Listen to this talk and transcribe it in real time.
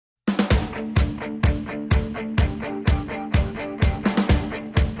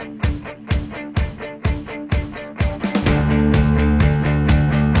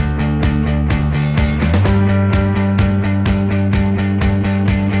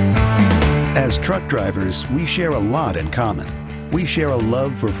As truck drivers, we share a lot in common. We share a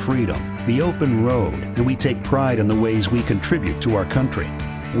love for freedom, the open road, and we take pride in the ways we contribute to our country.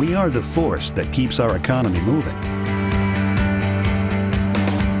 We are the force that keeps our economy moving.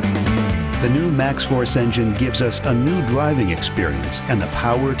 The new MaxxForce engine gives us a new driving experience and the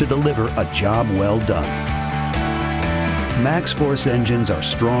power to deliver a job well done. MaxxForce engines are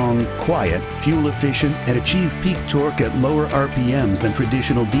strong, quiet, fuel efficient, and achieve peak torque at lower RPMs than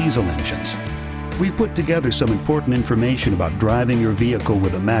traditional diesel engines. We put together some important information about driving your vehicle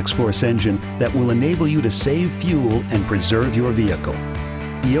with a MaxxForce engine that will enable you to save fuel and preserve your vehicle.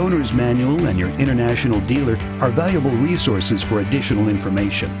 The owner's manual and your international dealer are valuable resources for additional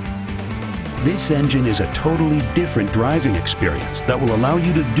information. This engine is a totally different driving experience that will allow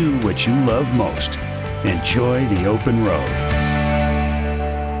you to do what you love most. Enjoy the open road.